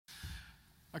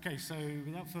Okay, so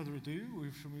without further ado, we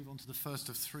shall move on to the first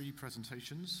of three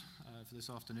presentations for this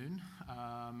afternoon.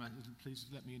 Please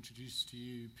let me introduce to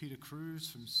you Peter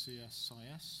Kruse from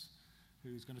CSIS,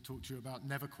 who's going to talk to you about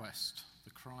Neverquest, the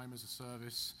crime as a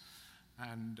service,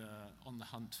 and on the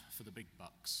hunt for the big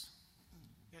bucks.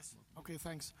 Yes, okay,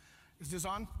 thanks. Is this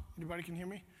on? Anybody can hear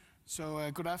me? So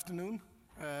good afternoon.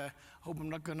 Hope I'm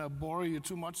not going to bore you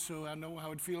too much, so I know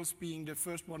how it feels being the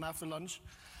first one after lunch.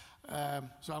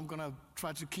 So I'm going to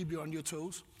try to keep you on your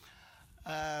toes.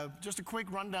 Just a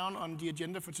quick rundown on the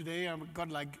agenda for today. I've got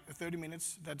like 30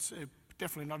 minutes. That's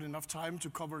definitely not enough time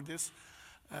to cover this,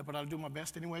 but I'll do my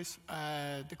best anyways.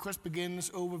 The quest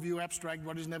begins, overview, abstract,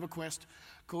 what is Neverquest,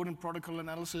 code and protocol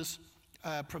analysis,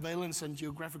 prevalence and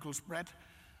geographical spread,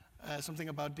 something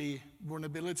about the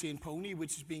vulnerability in Pony,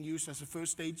 which is being used as a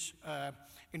first stage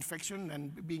infection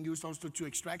and being used also to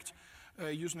extract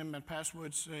username and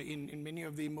passwords in many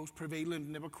of the most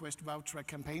prevalent Neverquest Vawtrak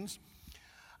campaigns.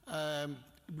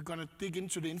 We're going to dig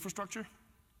into the infrastructure,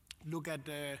 look at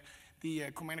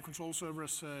the command and control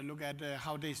servers, look at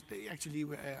how they actually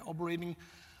operating,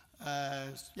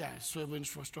 server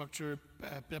infrastructure,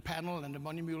 the panel and the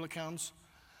money mule accounts,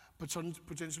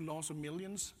 potential loss of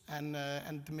millions, and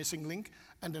the missing link.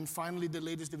 And then finally, the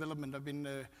latest development. I've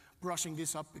been brushing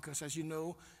this up because, as you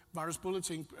know, virus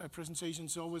bulletin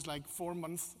presentations are always like 4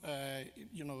 months,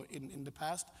 in the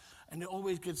past, and it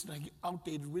always gets like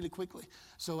outdated really quickly.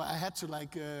 So I had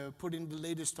to put in the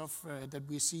latest stuff that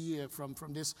we see from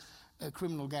this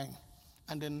criminal gang,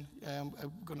 and then I'm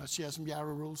gonna share some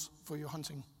Yara rules for your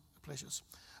hunting pleasures.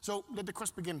 So let the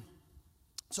quest begin.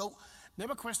 So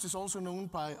Neverquest is also known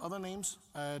by other names.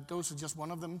 Those are just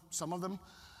one of them, some of them.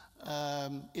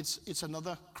 It's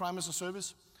another crime as a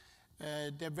service.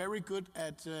 They're very good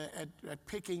at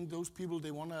picking those people they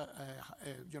want to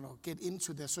get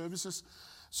into their services.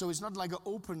 So it's not like an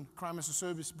open crime as a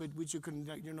service, but which you can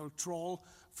trawl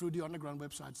through the underground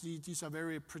websites. These are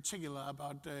very particular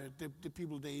about the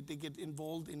people they get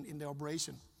involved in their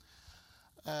operation.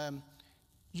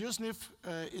 Usnif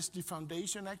is the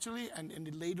foundation actually, and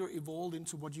it later evolved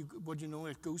into what you know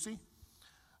as Gozi.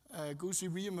 Gozi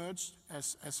re-emerged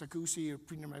as a Gozi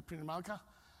Prinamalka.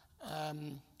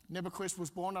 Neverquest was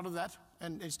born out of that,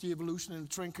 and it's the evolution in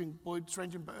trojan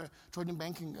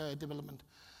banking development.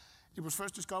 It was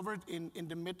first discovered in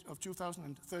the mid of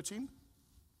 2013,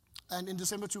 and in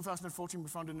December 2014 we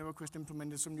found that Neverquest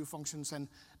implemented some new functions, and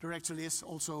there actually is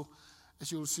also,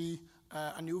 as you'll see,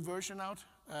 a new version out.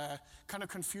 Kind of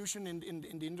confusion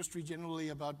in the industry generally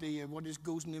about what is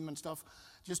Gozi and stuff.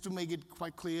 Just to make it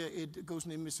quite clear,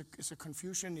 Gozi is a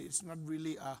confusion. It's not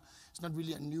really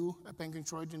a new banking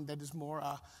trojan. That is more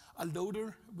a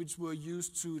loader which were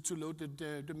used to load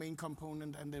the main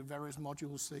component and the various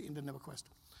modules in the Neverquest.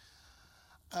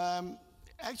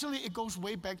 Actually, it goes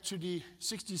way back to the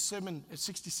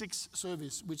 66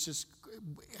 service, which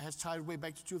has tied way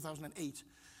back to 2008.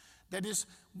 That is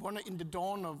one in the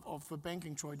dawn of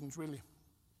banking trojans, really.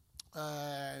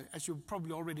 As you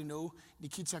probably already know,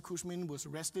 Nikita Kuzmin was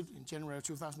arrested in January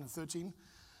 2013.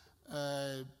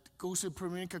 Gozi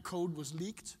Preminica code was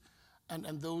leaked,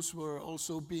 and those were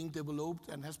also being developed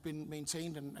and has been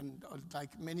maintained. And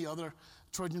like many other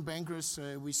Trojan bankers,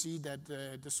 we see that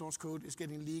the source code is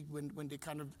getting leaked when they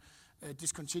kind of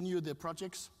discontinue their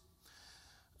projects.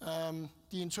 The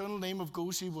internal name of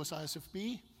Gozi was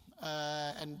ISFB.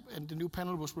 And the new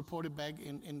panel was reported back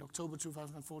in October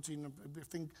 2014. I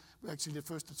think we're actually the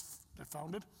first that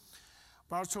found it.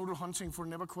 Browse total hunting for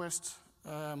Neverquest.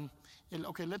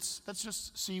 Okay, let's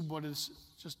just see what is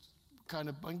just kind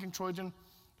of banking trojan. It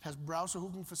has browser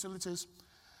hooking facilities.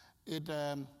 It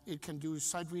can do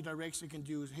site redirects. It can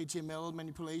do HTML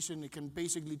manipulation. It can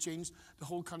basically change the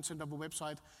whole content of a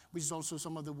website, which is also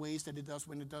some of the ways that it does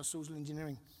when it does social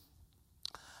engineering.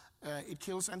 It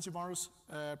kills antivirus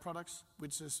products,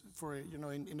 which is for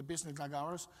in a business like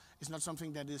ours, it's not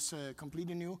something that is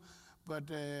completely new, but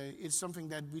it's something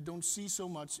that we don't see so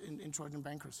much in Trojan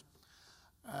bankers.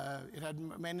 It had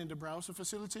man in the browser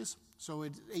facilities, so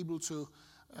it's able to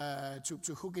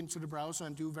hook into the browser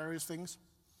and do various things.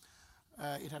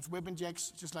 It has web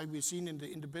injects, just like we've seen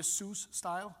in the best SUSE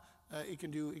style. It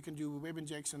can do web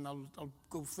injects, and I'll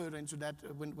go further into that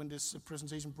when this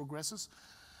presentation progresses.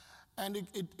 And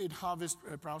it harvests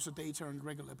browser data on a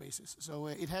regular basis. So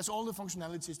it has all the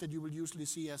functionalities that you will usually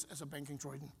see as a banking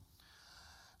trojan.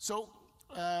 So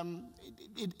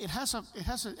it has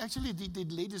actually the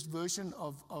latest version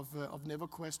of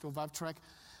Neverquest or Vawtrak.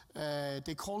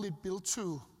 They call it Build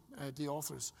 2, the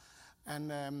authors.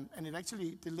 And it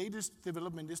actually, the latest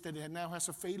development is that it now has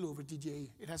a failover DGA.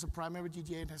 It has a primary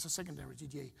DGA, it has a secondary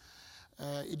DGA.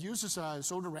 It uses a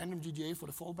sort of random GDA for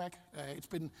the fallback. It's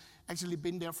actually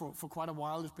been there for quite a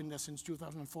while. It's been there since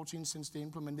 2014, since they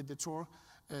implemented the Tor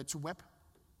to web.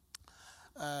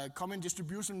 Common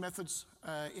distribution methods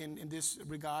in this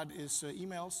regard is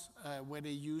emails, where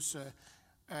they use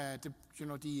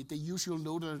the usual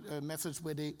loader methods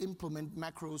where they implement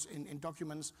macros in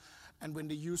documents, and when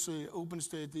the user opens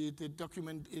the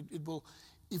document, it will,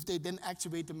 if they then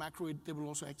activate the macro, they will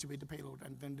also activate the payload,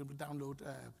 and then they will download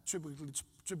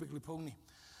typically Pony.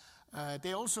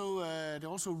 They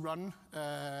also run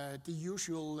the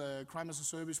usual crime as a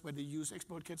service where they use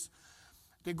exploit kits.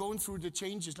 They're going through the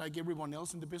changes like everyone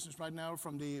else in the business right now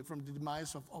from the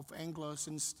demise of Angler,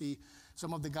 since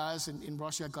some of the guys in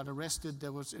Russia got arrested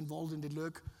that was involved in the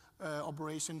Lurk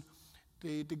operation.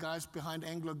 The guys behind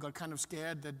Angler got kind of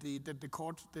scared that the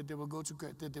court that they will go to,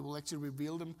 that they will actually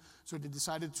reveal them, so they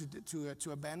decided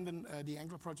to abandon the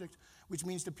Angler project, which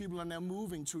means that people are now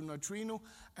moving to Neutrino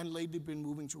and lately been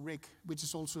moving to RIG, which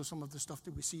is also some of the stuff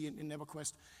that we see in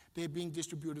Neverquest. They're being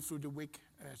distributed through the WIG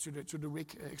to the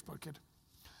RIG exploit kit.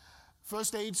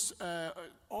 First aids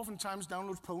oftentimes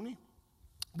downloads Pony,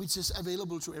 which is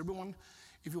available to everyone.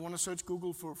 If you want to search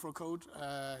Google for code,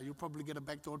 you'll probably get a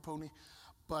backdoor Pony.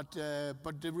 But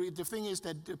the thing is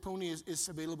that the Pony is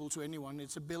available to anyone.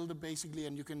 It's a builder basically,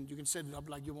 and you can set it up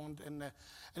like you want, and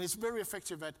it's very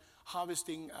effective at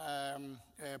harvesting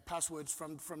passwords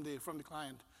from the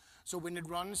client. So when it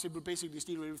runs, it will basically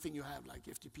steal everything you have, like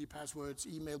FTP passwords,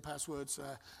 email passwords,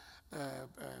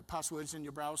 passwords in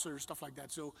your browser, stuff like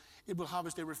that. So it will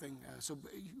harvest everything. So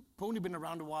Pony been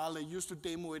around a while. They used to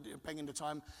demo it back in the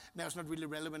time. Now it's not really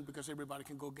relevant because everybody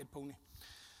can go get Pony.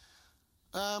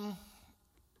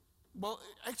 Well,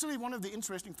 actually, one of the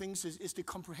interesting things is the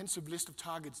comprehensive list of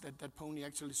targets that Pony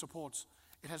actually supports.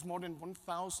 It has more than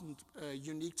 1,000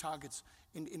 unique targets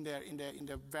in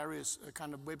their various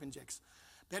kind of web injects.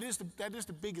 That is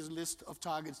the biggest list of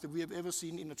targets that we have ever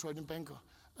seen in the Trojan banker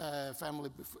family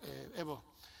ever.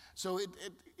 So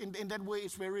in that way,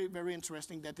 it's very, very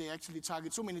interesting that they actually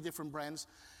target so many different brands.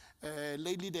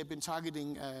 Lately, they've been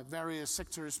targeting various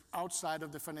sectors outside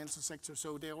of the financial sector.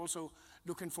 So they're also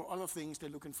looking for other things. They're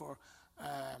looking for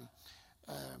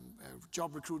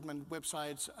job recruitment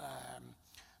websites,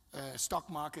 stock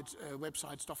market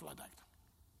websites, stuff like that.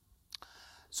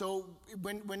 So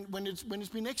when it's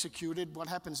been executed, what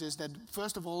happens is that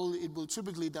first of all, it will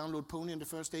typically download Pony in the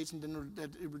first stage, and then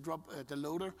it will drop the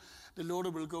loader. The loader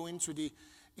will go into the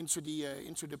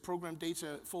program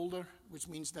data folder, which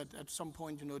means that at some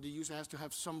point, the user has to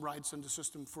have some rights on the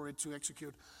system for it to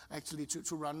execute, actually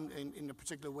to run in a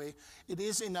particular way. It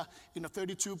is in a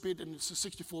 32-bit and it's a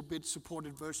 64-bit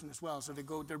supported version as well. So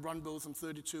they run both on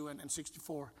 32 and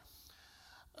 64.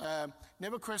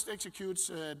 Neverquest executes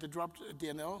the dropped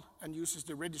DNL and uses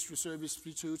the registry service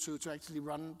v2 to actually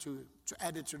run to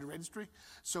add it to the registry.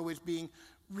 So it's being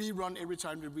rerun every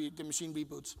time the machine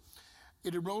reboots.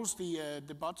 It enrolls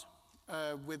the bot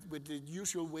with the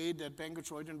usual way that Banker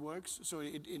Trojan works. So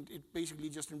it basically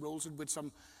just enrolls it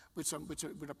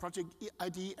with a project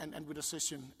ID and with a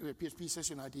session, PHP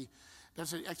session ID.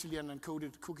 That's actually an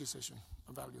encoded cookie session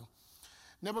value.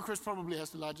 Neverquest probably has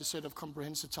the largest set of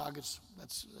comprehensive targets.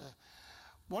 That's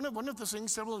one of the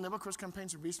things. Several Neverquest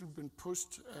campaigns have recently been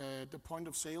pushed the point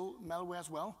of sale malware as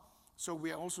well. So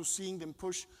we are also seeing them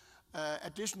push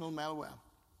additional malware.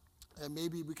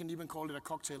 Maybe we can even call it a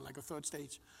cocktail, like a third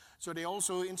stage. So they're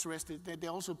also interested. They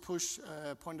also push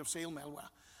point of sale malware.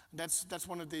 That's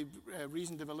one of the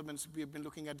recent developments we have been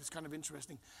looking at. It's kind of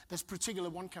interesting. There's particular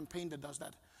one campaign that does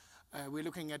that. We're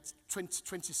looking at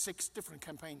 26 different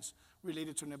campaigns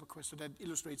related to Neverquest, so that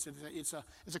illustrates that it's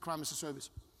a crime as a service.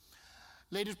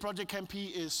 Latest project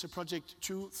campaign is project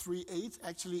 238.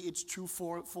 Actually, it's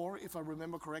 244, if I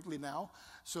remember correctly now.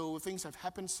 So things have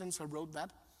happened since I wrote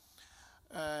that.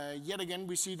 Yet again,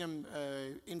 we see them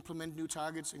implement new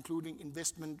targets, including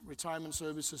investment, retirement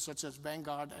services such as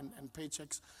Vanguard and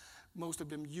Paychecks. Most of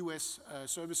them US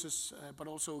services, but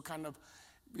also kind of,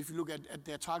 if you look at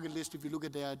their target list, if you look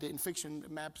at their infection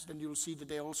maps, then you'll see that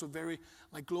they're also very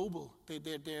global.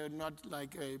 They're not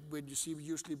like what you see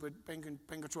usually with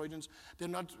banker Trojans. They're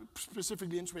not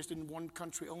specifically interested in one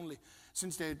country only.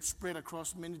 Since they're spread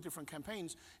across many different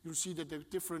campaigns, you'll see that the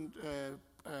different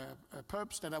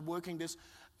perps that are working this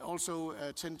also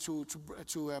tend to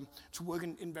work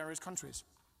in various countries.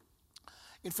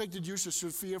 Infected users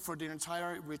should fear for their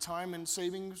entire retirement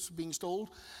savings being stolen,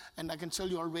 and I can tell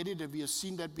you already that we have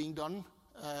seen that being done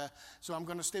So I'm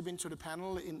going to step into the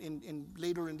panel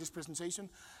later in this presentation,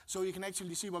 so you can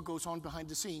actually see what goes on behind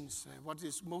the scenes. What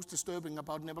is most disturbing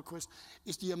about Neverquest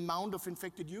is the amount of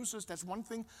infected users. That's one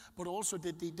thing, but also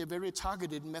the very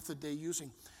targeted method they're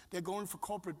using. They're going for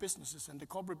corporate businesses, and the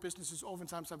corporate businesses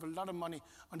oftentimes have a lot of money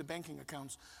on the banking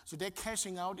accounts. So they're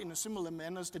cashing out in a similar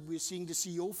manner that we're seeing the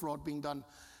CEO fraud being done.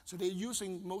 So they're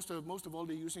using, most of all,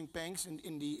 they're using banks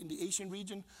in the Asian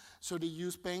region. So they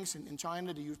use banks in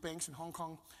China, they use banks in Hong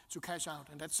Kong to cash out.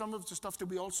 And that's some of the stuff that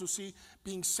we also see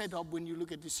being set up when you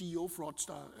look at the CEO fraud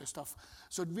stuff.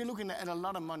 So we're looking at a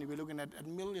lot of money. We're looking at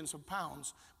millions of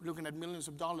pounds. We're looking at millions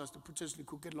of dollars that potentially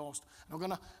could get lost.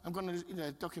 And I'm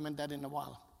gonna document that in a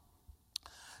while.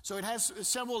 So it has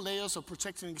several layers of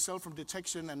protecting itself from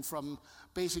detection and from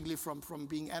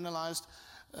being analyzed.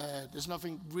 There's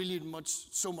nothing really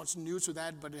so much new to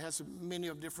that, but it has many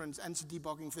of different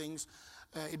anti-debugging things.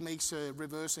 It makes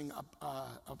reversing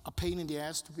a pain in the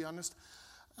ass, to be honest.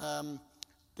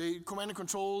 The command and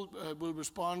control will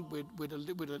respond with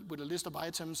a list of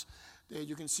items.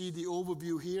 You can see the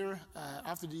overview here.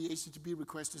 After the HTTP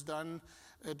request is done,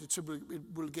 it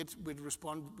will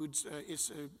respond, which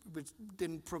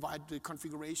didn't provide the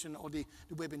configuration or the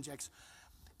web injects.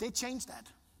 They changed that.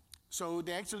 So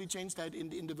they actually changed that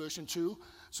in the version 2.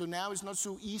 So now it's not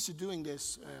so easy doing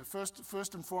this.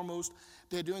 First and foremost,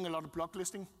 they're doing a lot of block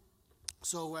listing.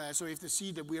 So if they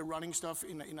see that we are running stuff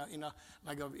in a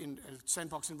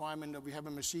sandbox environment, or we have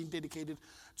a machine dedicated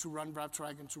to run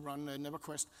Vawtrak and to run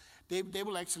Neverquest, they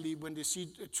will actually, when they see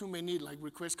too many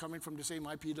requests coming from the same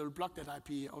IP, they'll block that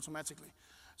IP automatically.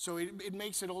 So it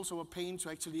makes it also a pain to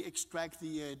actually extract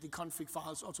the config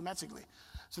files automatically.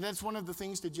 So that's one of the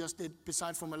things they just did,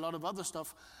 besides from a lot of other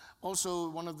stuff. Also,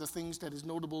 one of the things that is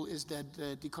notable is that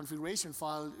the configuration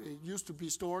file used to be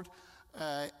stored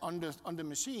on the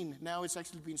machine. Now it's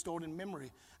actually being stored in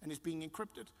memory, and it's being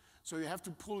encrypted. So you have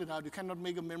to pull it out. You cannot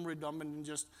make a memory dump and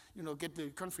just get the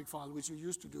config file, which you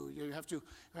used to do. You have to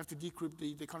decrypt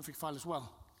the config file as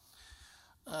well.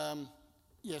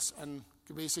 Yes, and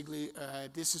basically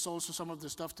this is also some of the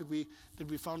stuff that we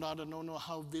found out. I don't know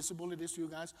how visible it is to you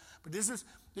guys, but this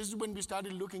is when we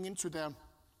started looking into them.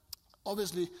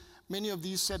 Obviously, many of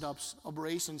these setups,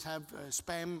 operations have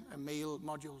spam mail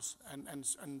modules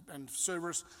and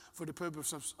servers for the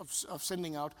purpose of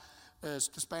sending out the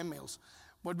spam mails.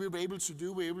 What we were able to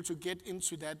do, we were able to get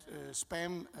into that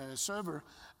spam server,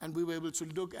 and we were able to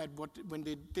look at when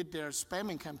they did their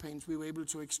spamming campaigns, we were able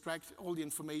to extract all the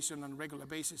information on a regular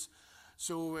basis.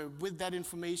 So with that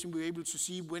information, we were able to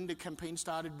see when the campaign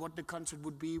started, what the content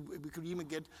would be. We could even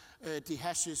get the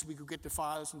hashes, we could get the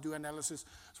files and do analysis.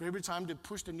 So every time they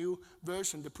pushed a new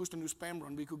version, they pushed a new spam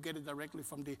run, we could get it directly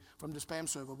from the spam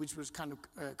server, which was kind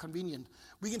of convenient.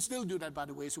 We can still do that, by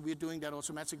the way, so we're doing that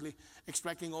automatically,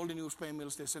 extracting all the new spam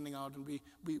mails they're sending out, and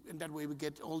in that way we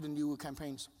get all the new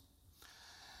campaigns.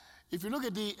 If you look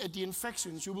at the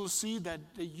infections, you will see that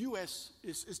the US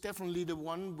is definitely the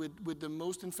one with the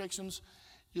most infections.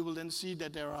 You will then see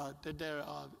that there are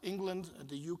England and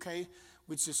the UK,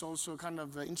 which is also kind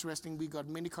of interesting. We got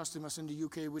many customers in the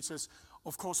UK, which has,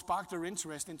 of course, sparked their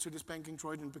interest into this banking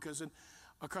trojan, because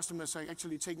our customers are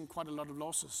actually taking quite a lot of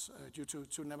losses due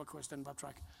to Neverquest and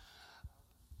Vawtrak.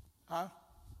 Huh?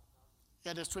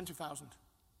 Yeah, there's 20,000.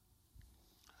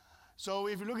 So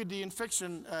if you look at the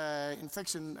infection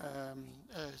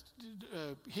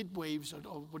heat waves,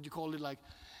 or what you call it,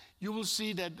 you will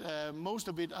see that most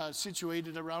of it are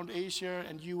situated around Asia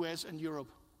and US and Europe.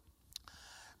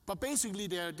 But basically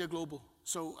they're global.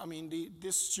 So I mean,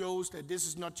 this shows that this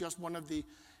is not just one of the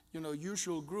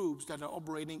usual groups that are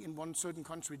operating in one certain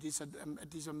country. These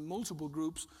are multiple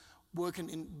groups working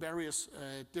in various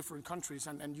different countries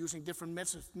and using different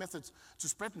methods to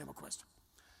spread Neverquest.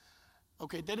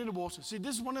 Okay, dead in the water. See,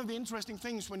 this is one of the interesting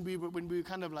things when we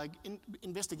kind of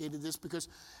investigated this, because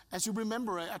as you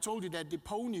remember, I told you that the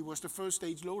Pony was the first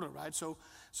stage loader, right? So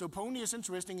Pony is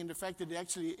interesting in the fact that it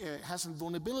actually has a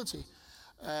vulnerability,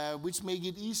 which make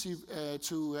it easy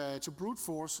to brute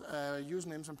force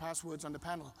usernames and passwords on the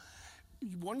panel.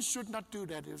 One should not do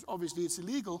that. Obviously, it's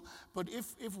illegal. But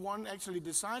if one actually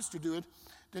decides to do it,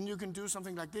 then you can do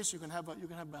something like this. You can have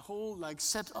a whole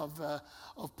set of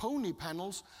Pony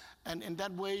panels, and in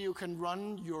that way you can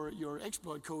run your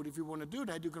exploit code. If you want to do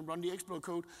that, you can run the exploit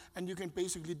code, and you can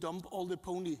basically dump all the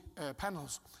Pony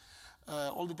panels,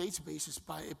 all the databases,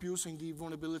 by abusing the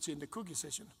vulnerability in the cookie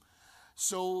session.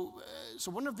 So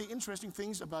one of the interesting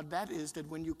things about that is that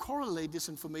when you correlate this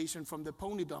information from the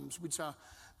Pony dumps, which are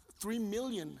 3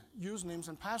 million usernames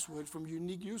and passwords from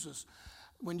unique users,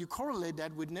 when you correlate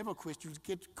that with Neverquest, you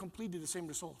get completely the same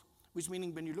result. which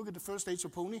meaning when you look at the first stage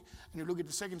of Pony and you look at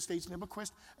the second stage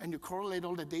Neverquest and you correlate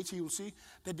all the data, you'll see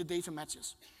that the data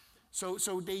matches. So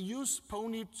they use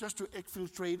Pony just to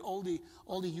exfiltrate all the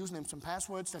usernames and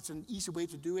passwords. That's an easy way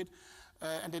to do it.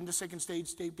 And then the second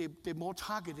stage, they more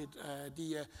targeted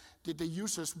the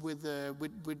users with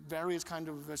various kind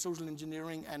of social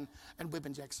engineering and web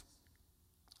injects.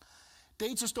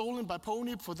 Data stolen by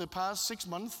Pony for the past 6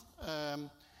 months.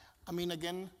 I mean,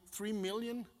 again, 3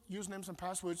 million usernames and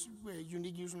passwords,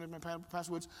 unique usernames and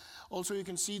passwords. Also, you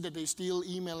can see that they steal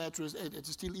email address, they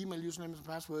steal email usernames and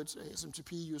passwords,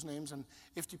 SMTP usernames and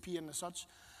FTP and such.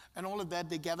 And all of that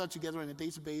they gather together in a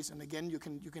database. And again, you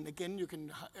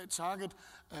can target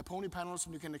Pony panels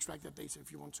and you can extract that data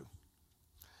if you want to.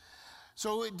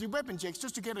 So the web injects,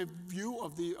 just to get a view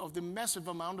of the massive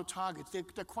amount of targets. There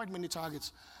are quite many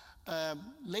targets.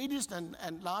 Latest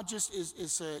and largest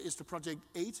is the project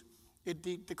 8.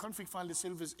 The config file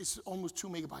itself is almost 2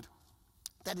 megabytes.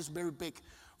 That is very big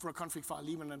for a config file,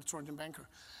 even in a Trojan banker.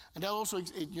 And that also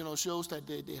shows that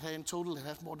in total it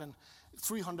has more than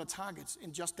 300 targets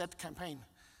in just that campaign.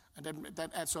 And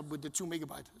that adds up with the 2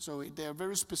 megabytes. So they are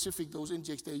very specific, those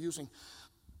injects they're using.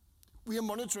 We are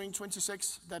monitoring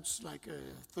 26, that's like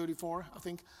 34, I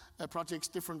think,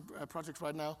 different projects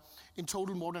right now. In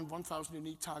total, more than 1,000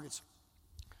 unique targets.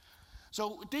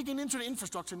 So digging into the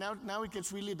infrastructure, now it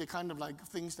gets really the kind of like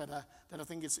things that I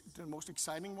think is the most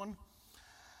exciting one.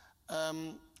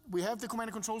 We have the command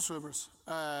and control servers.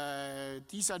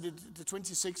 These are the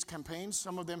 26 campaigns.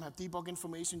 Some of them have debug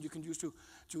information you can use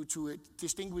to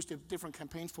distinguish the different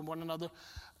campaigns from one another.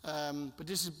 But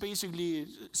this is basically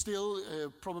still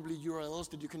probably URLs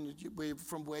that you can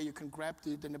from where you can grab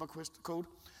the Neverquest code.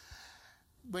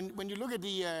 When you look at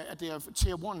the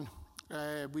tier 1,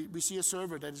 we see a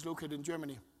server that is located in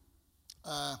Germany.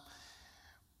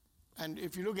 And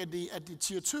if you look at the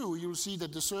tier 2, you'll see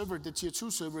that the tier 2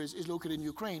 server is located in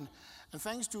Ukraine. And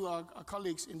thanks to our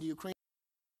colleagues in the Ukraine,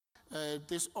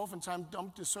 they oftentimes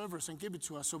dump the servers and give it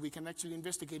to us so we can actually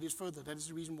investigate it further. That is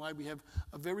the reason why we have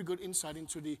a very good insight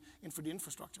into the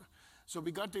infrastructure. So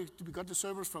we got the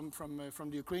servers from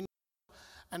the Ukraine,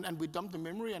 and we dumped the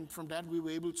memory, and from that we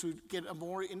were able to get a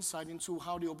more insight into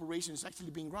how the operation is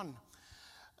actually being run.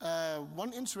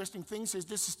 One interesting thing is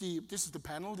this is the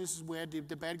panel. This is where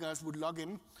the bad guys would log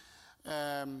in.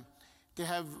 They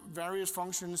have various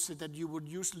functions that you would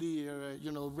usually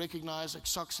recognize, like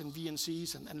socks and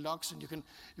VNCs and logs, and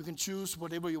you can choose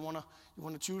whatever you want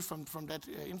to choose from that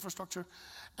infrastructure.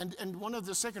 And one of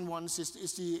the second ones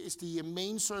is the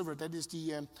main server. That is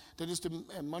the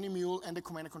money mule, and the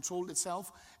command and control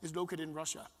itself is located in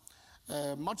Russia.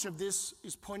 Much of this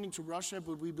is pointing to Russia,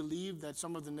 but we believe that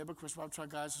some of the Neverquest Vawtrak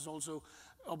guys is also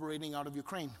operating out of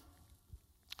Ukraine.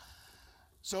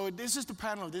 So this is the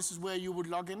panel. This is where you would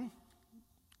log in.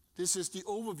 This is the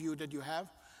overview that you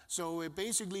have. So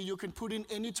basically, you can put in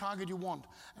any target you want.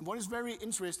 And what is very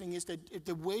interesting is that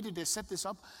the way that they set this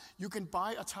up, you can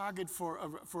buy a target for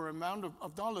an amount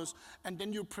of dollars, and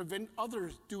then you prevent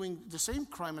others doing the same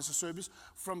crime as a service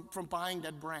from buying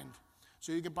that brand.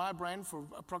 So you can buy a brand for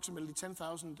approximately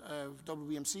 10,000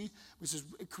 WMC, which is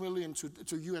equivalent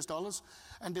to US dollars,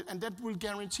 and that will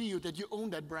guarantee you that you own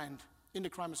that brand in the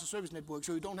crime as a service network,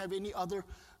 so you don't have any other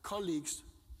colleagues,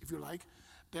 if you like,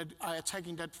 that are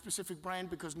attacking that specific brand,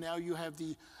 because now you have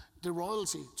the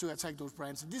royalty to attack those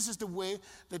brands. And this is the way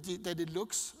that it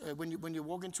looks when you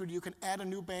walk into it. You can add a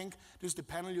new bank. This is the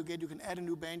panel you get. You can add a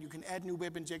new bank. You can add new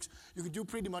web injects. You can do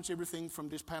pretty much everything from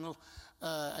this panel.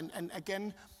 And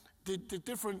again, the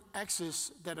different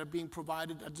access that are being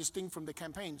provided are distinct from the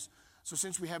campaigns. So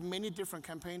since we have many different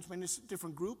campaigns, many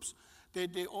different groups,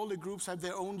 all the groups have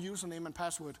their own username and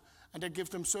password, and that gives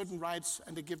them certain rights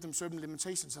and they give them certain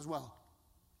limitations as well.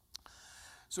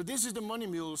 So this is the money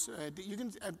mules.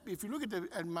 If you look at the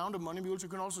amount of money mules, you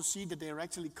can also see that they are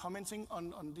actually commenting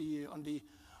on the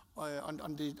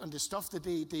stuff that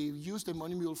they use the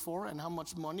money mule for and how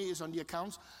much money is on the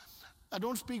accounts. I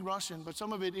don't speak Russian, but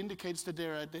some of it indicates that they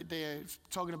are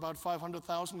talking about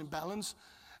 500,000 in balance,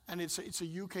 and it's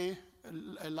a UK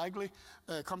likely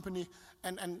company.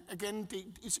 And again,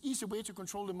 it's an easy way to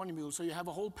control the money mules. So you have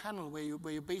a whole panel where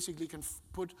you basically can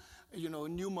put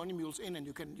new money mules in, and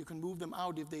you can move them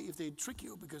out if they trick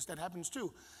you, because that happens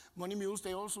too. Money mules,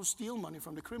 they also steal money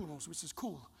from the criminals, which is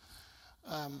cool.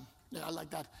 Yeah, I like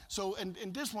that. So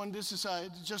in this one, this is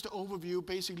just an overview,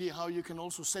 basically how you can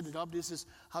also set it up. This is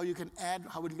how you can add,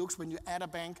 how it looks when you add a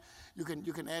bank. You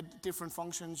can add different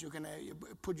functions. You can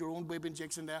put your own web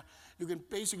injection there. You can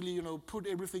basically, put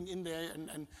everything in there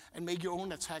and make your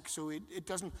own attack. So it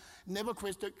doesn't.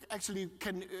 Neverquest actually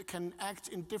can act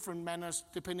in different manners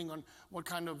depending on what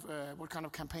kind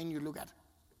of campaign you look at.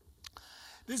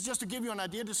 This is just to give you an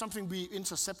idea. This is something we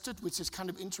intercepted, which is kind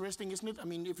of interesting, isn't it? I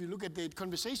mean, if you look at the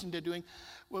conversation they're doing,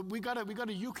 well, we got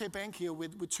a UK bank here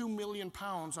with £2 million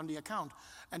on the account,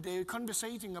 and they're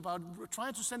conversating about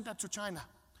trying to send that to China.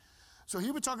 So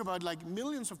here we talk about like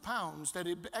millions of pounds that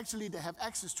actually they have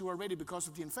access to already because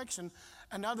of the infection,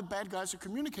 and now the bad guys are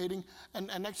communicating and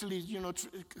actually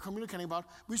communicating about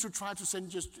we should try to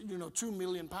send just £2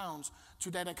 million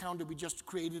to that account that we just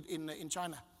created in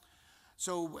China.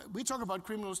 So we talk about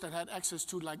criminals that had access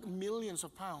to like millions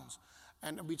of pounds.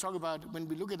 And we talk about, when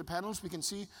we look at the panels, we can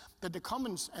see that the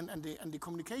comments and the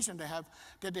communication they have,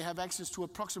 that they have access to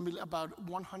approximately about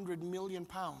 100 million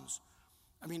pounds.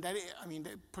 I mean,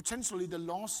 potentially the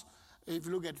loss, if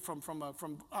you look at from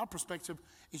our perspective,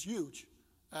 is huge.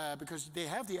 Because they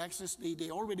have the access,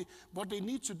 they already, what they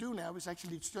need to do now is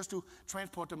actually just to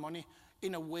transport the money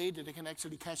in a way that they can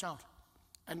actually cash out.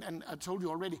 And I told you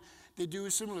already, they do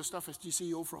similar stuff as the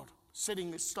CEO fraud,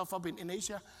 setting stuff up in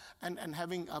Asia and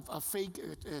having a fake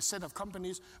set of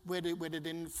companies where they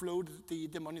then float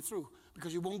the money through.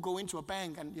 Because you won't go into a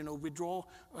bank and withdraw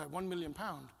 £1 million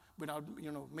without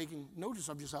making notice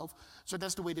of yourself. So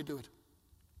that's the way they do it.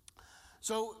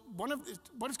 So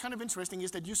what is kind of interesting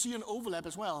is that you see an overlap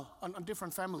as well on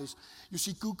different families. You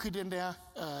see Gozi in there,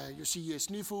 you see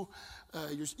Snifula,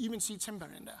 you even see Timber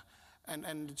in there.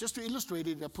 And just to illustrate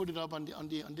it, I put it up on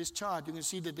this chart. You can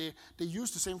see that they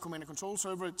use the same command and control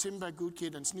server, Timber,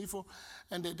 Gozi, and Snifula,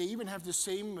 and they even have the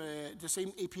same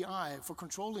API for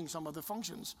controlling some of the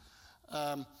functions.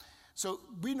 So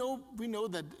we know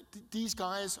that these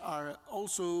guys are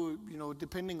also,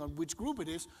 depending on which group it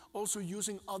is, also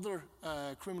using other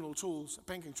criminal tools,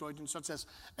 banking trojans, such as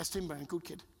Timber and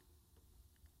Gozi.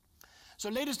 So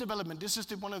latest development, this is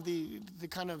one of the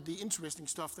kind of the interesting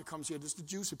stuff that comes here. This is the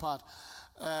juicy part.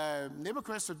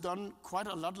 Neverquest have done quite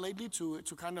a lot lately to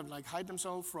kind of like hide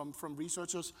themselves from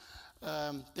researchers.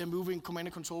 They're moving command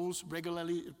and controls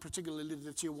regularly, particularly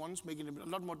the tier ones, making it a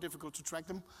lot more difficult to track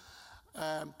them.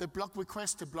 They block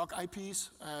requests, they block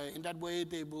IPs. In that way,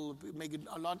 they will make it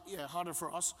a lot harder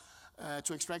for us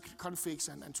to extract configs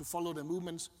and to follow their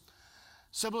movements.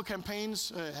 Several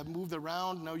campaigns have moved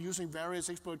around, now using various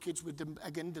exploit kits with,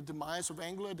 the demise of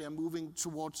Angular. They are moving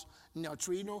towards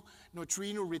Neutrino.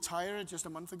 Neutrino retired just a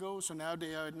month ago, so now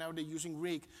they're using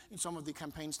Rig in some of the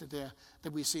campaigns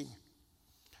that we're seeing.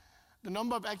 The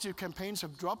number of active campaigns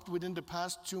have dropped within the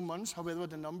past 2 months. However,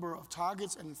 the number of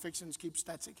targets and infections keeps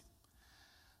static.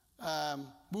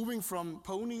 Moving from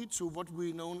Pony to what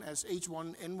we know as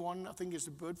H1N1, I think is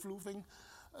the bird flu thing.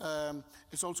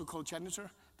 It's also called janitor.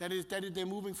 That is, they're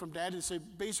moving from that. It's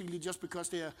basically just because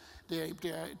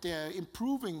they're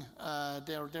improving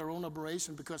their own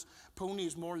operation, because Pony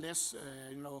is more or less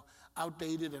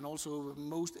outdated, and also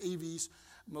most AVs,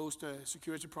 most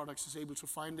security products is able to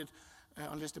find it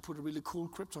unless they put a really cool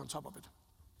crypto on top of it.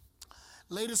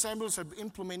 Later samples have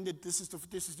implemented, this is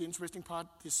the interesting part,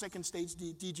 the second stage,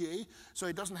 the DGA. So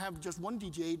it doesn't have just one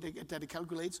DGA that it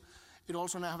calculates. It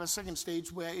also now have a second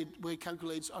stage where it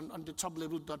calculates on the top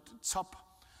level .top.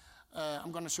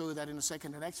 I'm going to show you that in a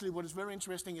second. And actually what is very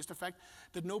interesting is the fact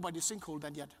that nobody sinkholed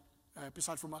that yet,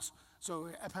 besides from us. So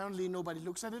apparently nobody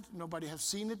looks at it, nobody has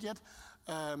seen it yet.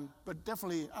 But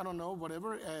definitely, I don't know,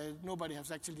 whatever, nobody has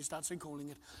actually started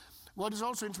sinkholing it. What is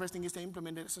also interesting is they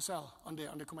implemented SSL on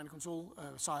the command and control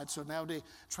side. So now they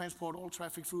transport all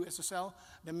traffic through SSL.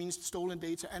 That means stolen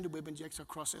data and the web injector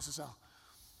across SSL.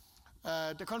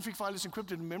 The config file is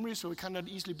encrypted in memory, so it cannot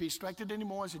easily be extracted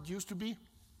anymore as it used to be.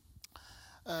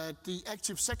 The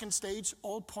active second stage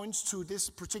all points to this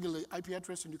particular IP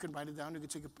address, and you can write it down. You can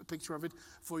take a picture of it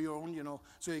for your own,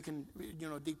 so you can,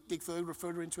 dig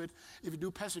further into it. If you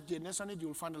do passive DNS on it, you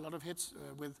will find a lot of hits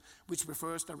which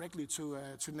refers directly to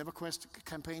Neverquest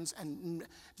campaigns. And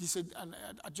he said, and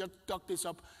I just dug this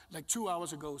up like 2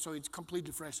 hours ago, so it's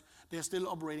completely fresh. They're still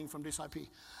operating from this IP.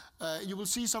 You will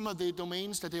see some of the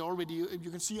domains that they already, you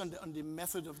can see on the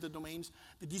method of the domains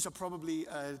that these are probably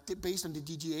based on the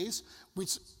DGAs,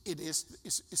 which it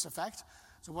is a fact.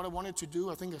 So what I wanted to do,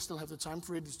 I think I still have the time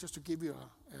for it, is just to give you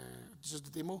just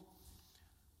a demo.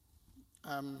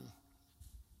 I'm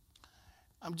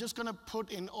just going to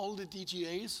put in all the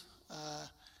DGAs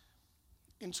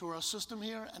into our system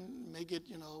here and make it,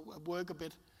 work a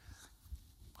bit.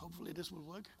 Hopefully this will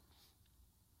work.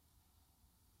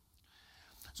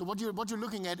 So what you're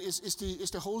looking at is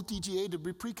the whole DGA that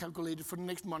we pre-calculated for the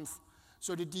next month.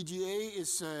 So the DGA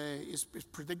is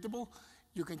predictable.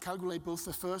 You can calculate both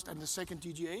the first and the second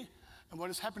DGA. And what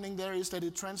is happening there is that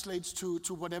it translates to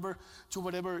whatever,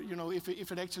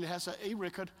 if it actually has a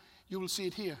record, you will see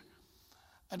it here.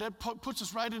 And that puts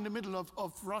us right in the middle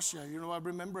of Russia. I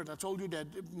remember I told you that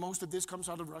most of this comes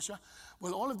out of Russia.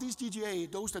 Well, all of these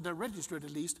DGA, those that are registered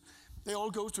at least, they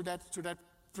all go to that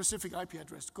specific IP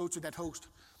address, go to that host.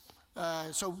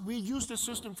 So we use the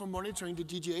system for monitoring the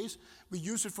DGAs. We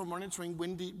use it for monitoring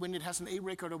when it has an A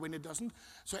record or when it doesn't.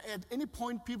 So at any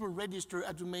point people register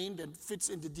a domain that fits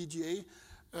in the DGA,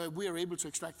 we are able to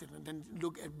extract it and then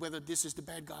look at whether this is the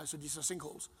bad guys or these are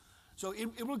sinkholes. So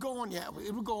it will go on,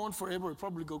 it will go on forever. It'll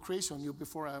probably go crazy on you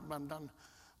before I'm done.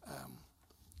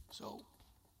 So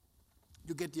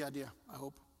you get the idea, I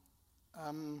hope.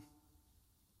 And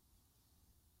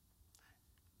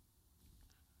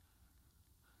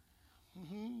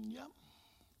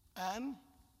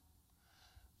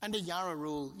the Yara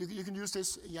rule. You can use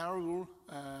this Yara rule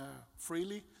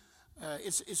freely.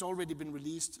 It's already been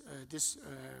released. This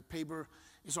paper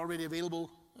is already available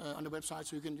on the website,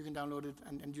 so you can download it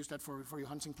and use that for your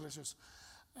hunting pleasures.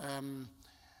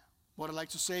 What I'd like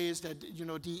to say is that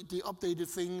the updated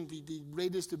thing, the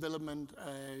latest development,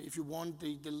 if you want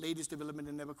the latest development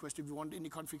in Neverquest, if you want any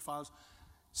config files,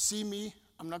 see me.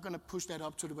 I'm not going to push that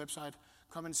up to the website.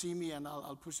 Come and see me, and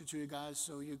I'll push it to you guys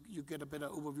so you get a better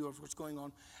overview of what's going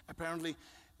on. Apparently,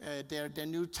 their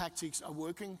new tactics are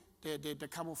working. The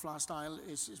camouflage style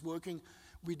is working.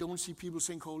 We don't see people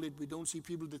sinkhole it. We don't see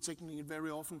people detecting it very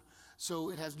often.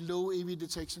 So it has low AV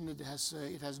detection. It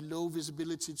has low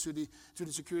visibility to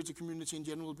the security community in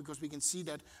general because we can see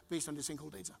that based on the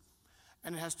sinkhole data.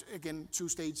 And it has, again,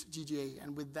 2-stage GGA.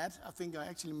 And with that, I think I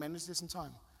actually managed this in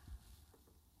time.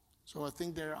 So I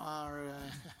think there are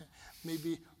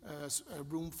maybe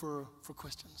room for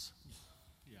questions.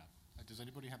 Yeah. Does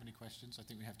anybody have any questions? I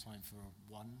think we have time for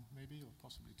one, maybe, or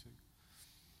possibly two.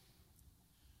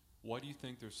 Why do you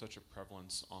think there's such a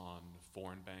prevalence on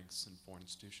foreign banks and foreign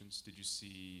institutions? Did you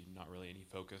see not really any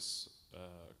focus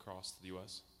across the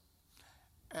U.S.?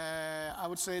 I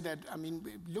would say that,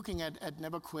 looking at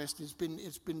Neverquest,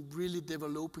 it's been really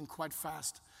developing quite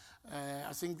fast.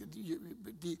 I think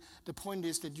that the point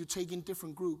is that you take in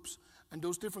different groups, and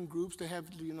those different groups, they have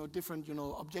different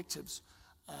objectives.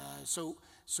 So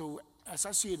as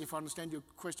I see it, if I understand your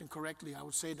question correctly, I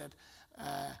would say that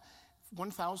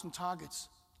 1,000 targets.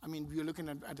 We're looking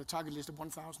at a target list of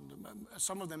 1,000.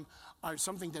 Some of them are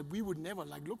something that we would never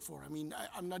look for.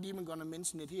 I'm not even going to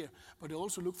mention it here, but they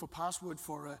also look for password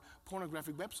for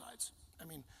pornographic websites.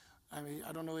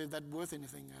 I don't know if that's worth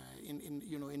anything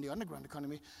in the underground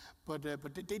economy, but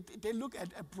they look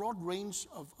at a broad range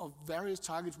of various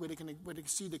targets where they can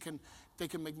see they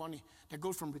can make money. That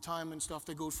goes from retirement stuff,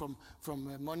 that goes from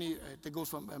money, that goes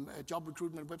from job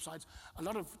recruitment websites. A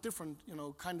lot of different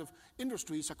kind of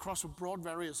industries across a broad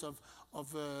various of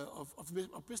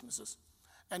businesses.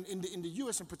 And in the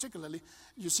U.S. in particularly,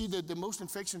 you see that the most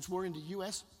infections were in the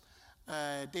U.S.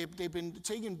 They've been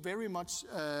taking very much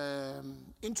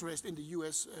interest in the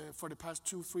U.S. For the past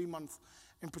 2-3 months,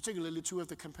 and particularly 2 of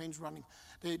the campaigns running.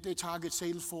 They target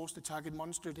Salesforce, they target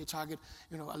Monster, they target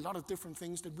a lot of different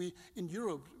things that we in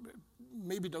Europe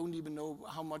maybe don't even know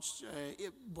how much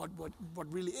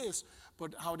what really is,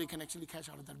 but how they can actually cash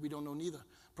out of that we don't know neither.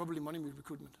 Probably money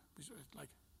recruitment,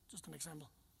 just an example.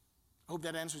 I hope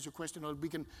that answers your question, or we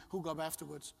can hook up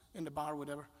afterwards in the bar or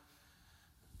whatever.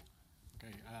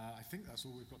 Okay, I think that's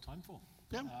all we've got time for.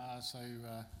 Yeah. So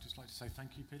just like to say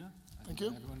thank you, Peter. Thank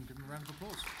you. Everyone give him a round of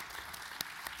applause.